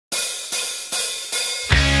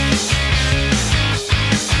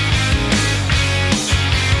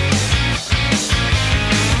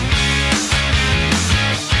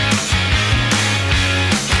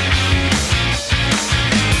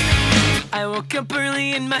woke up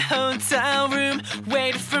early in my hotel room,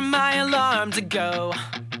 waited for my alarm to go.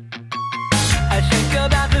 I think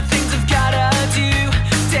about the things I've gotta do.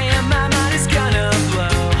 Damn, my mind is gonna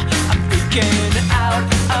blow. I'm freaking out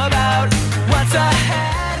about what's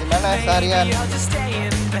ahead. Maybe I'll just stay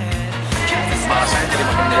in bed. Malah saya jadi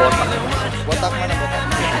makan botak. Botak mana botak?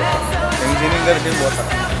 Yang sini enggak ada botak.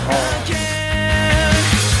 Oh.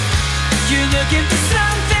 You're looking for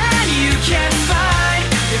something you can't find.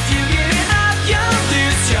 If you give it up, you'll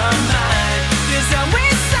lose your mind. There's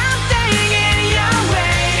always something in your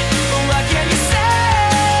way. What can you say?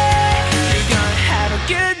 You're gonna have a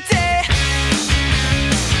good day.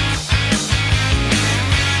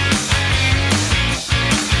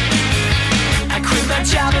 I quit my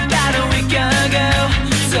job about a week ago.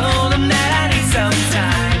 Told them that I need some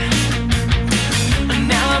time.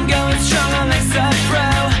 Now I'm going strong on like a pro.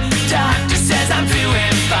 Doctor says I'm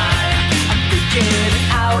doing fine. I'm freaking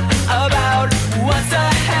out about what's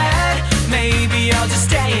ahead. Maybe I'll just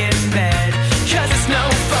stay in bed. Cause it's no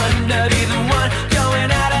fun to be the one going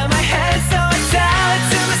out of my head. So I tell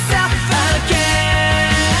it to myself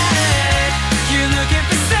again. You're looking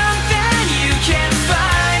for something you can't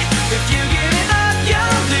find. If you give it up,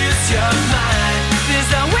 you'll lose your mind.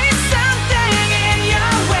 There's always something in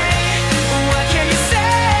your way. What can you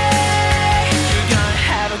say? You're gonna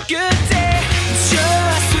have a good day.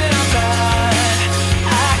 Just when I thought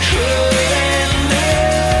I couldn't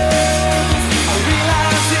lose, I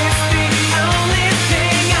realized it's the only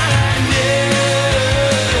thing I knew.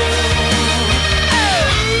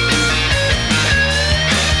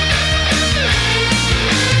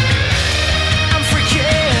 I'm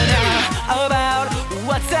freaking out about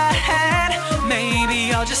what's ahead.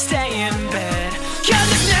 Maybe I'll just stay in bed. Cause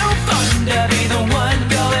it's no fun to be the one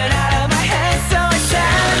going out of my head. So I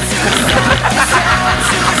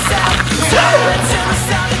tell it to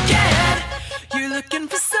myself again. You're looking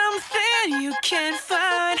for something you can't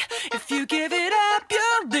find. If you give it up,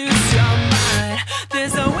 you'll lose your mind.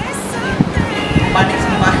 There's always something. Panik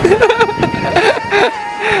semua.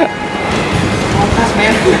 Montas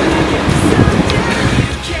men.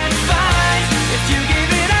 You can't find. If you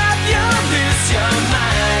give it up, you'll lose your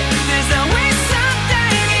mind. There's always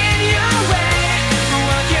something in your way.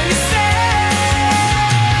 What can you say?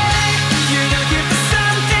 You're looking for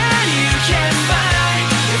something you can't find.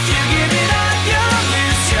 If you give it up, you'll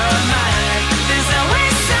lose your mind. There's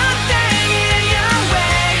always something in your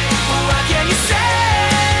way. What can you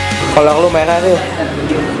say? Kolor lu merah tuh.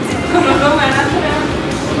 Belum enak.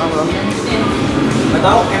 Belum. Gak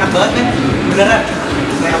tau, enak banget men. Beneran.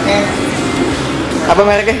 Mereknya. Apa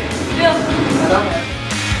mereknya? Gak tau.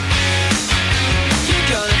 You're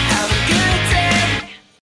gonna have a good day.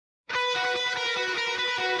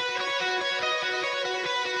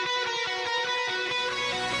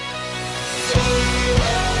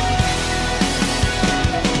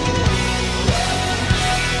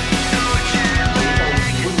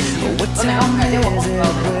 What time is it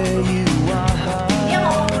where you are?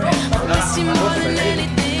 Miss you more than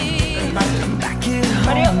anything. Back at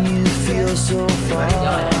home you feel so far.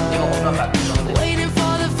 Waiting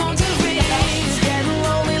for the phone to ring. Getting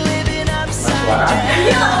lonely, living upside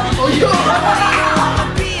down. Wanna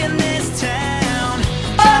be in this town.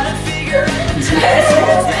 Trying to figure out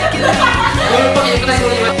what's making me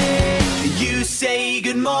crazy. You say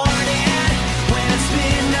good morning when it's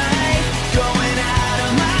midnight. Going out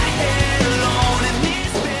of my head alone in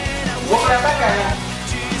this bed. I wake up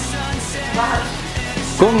to sunset.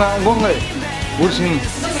 Gue nggak. Gue di sini.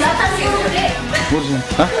 Gue di sini.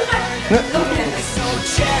 Hah? Nggak. It's so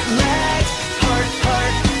jet lagged.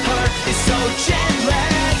 Heart is so jet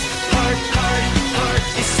lagged. Heart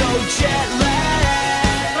is so jet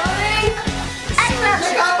lagged. Rolling.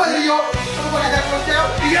 Action. Apa Rio? Kamu mau ngajak hotel?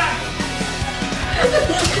 Iya.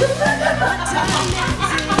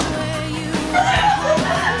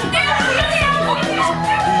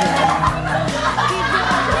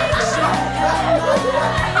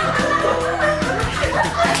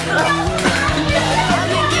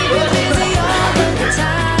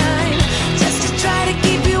 Just to try to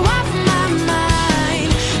keep you off my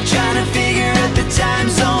mind. Trying to figure out the time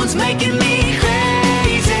zones making me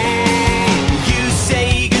crazy. You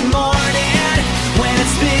say good morning when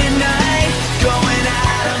it's midnight. Going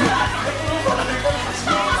out of my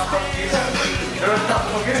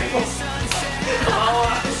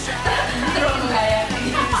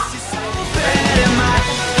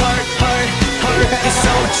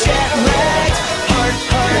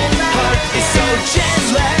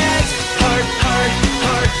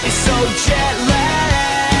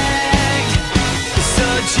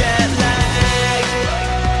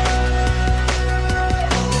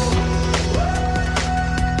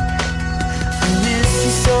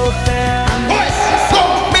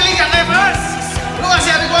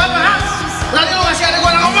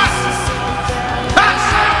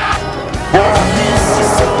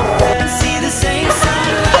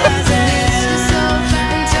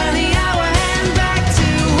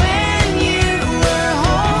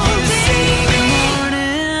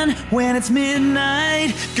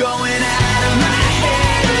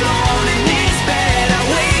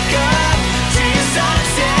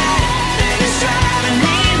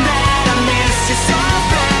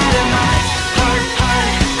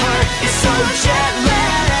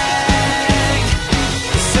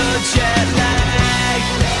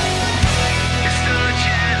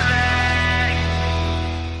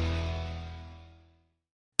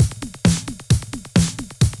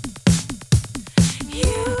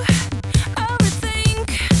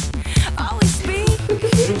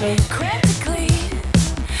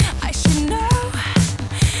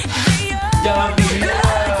Jangan tinggi.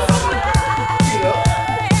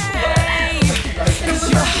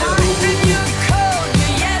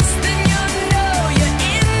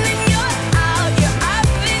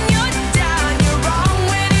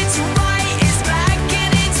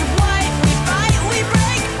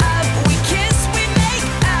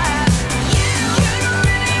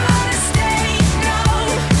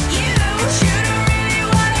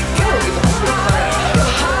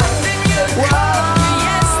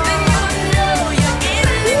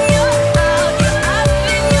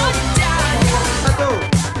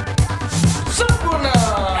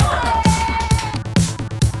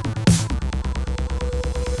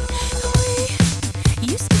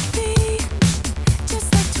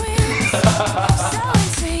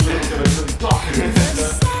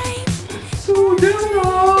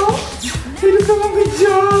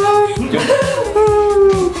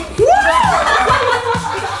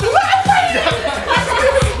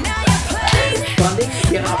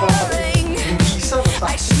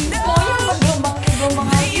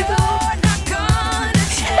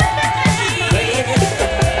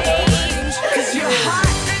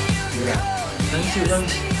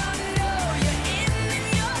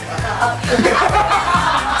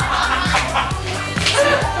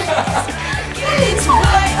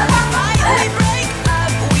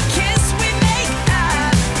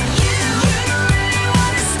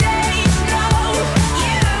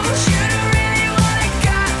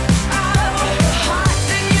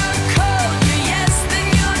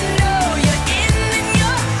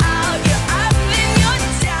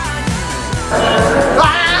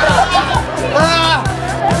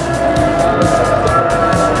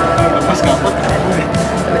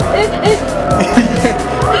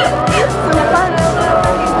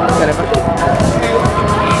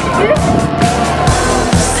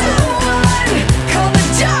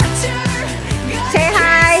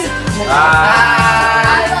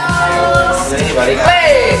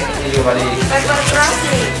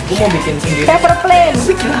 Gue mau bikin sendiri. Paper plane.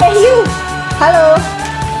 You. Halo.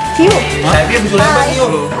 You. Saya bisa lempar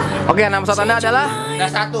yuk. Oke, nama pesawat Anda adalah? Nah,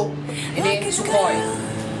 1. Ini Sukhoi.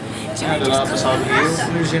 Ini adalah pesawat hiu.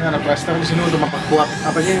 Ini di sini ada plaster, di sini udah memperkuat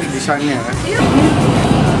apanya desainnya kan.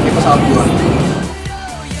 Ini pesawat gua.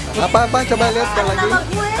 Apa coba lihat sekali lagi.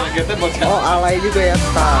 Targetnya buat siapa? Oh, alay juga ya.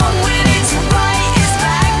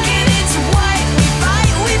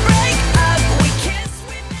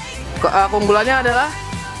 Keunggulannya adalah?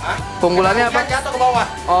 Keunggulannya apa? Jatuh ke bawah.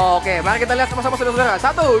 Oh, oke, mari kita lihat sama-sama saudara-saudara.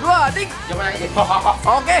 1, 2, 3. Coba lagi.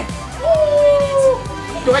 Oke.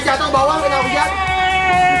 Coba jatuh ke bawah kena hujan.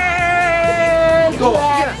 Tuh.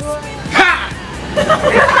 Ha!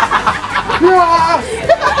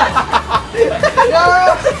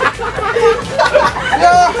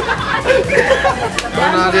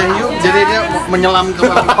 Karena ada hiu, jadi dia menyelam ke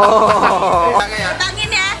bawah. Oh. Tangin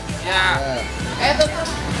ya. Ya. Tuh.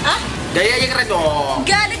 Hah? Gayanya keren dong.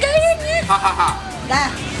 Gak ada gayanya. Hahaha. Dah.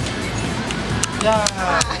 Ya.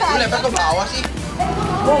 Lu lempar ke bawah sih.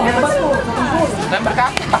 Lempar ke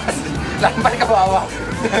atas. Lempar ke bawah.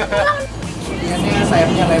 Ini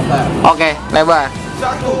sayapnya lebar. Oke, lebar.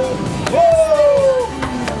 1. Wow.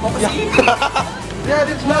 Mau ke sini. Ya,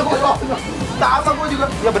 di sebelah gua. Sama gua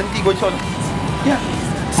juga. Ya berhenti gua son. Ya.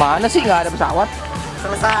 Mana sih nggak ada pesawat?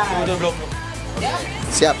 Selesai. Udah belum. Ya.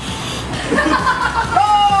 Siap. Oh!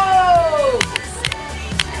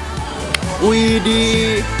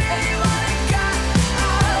 Widih.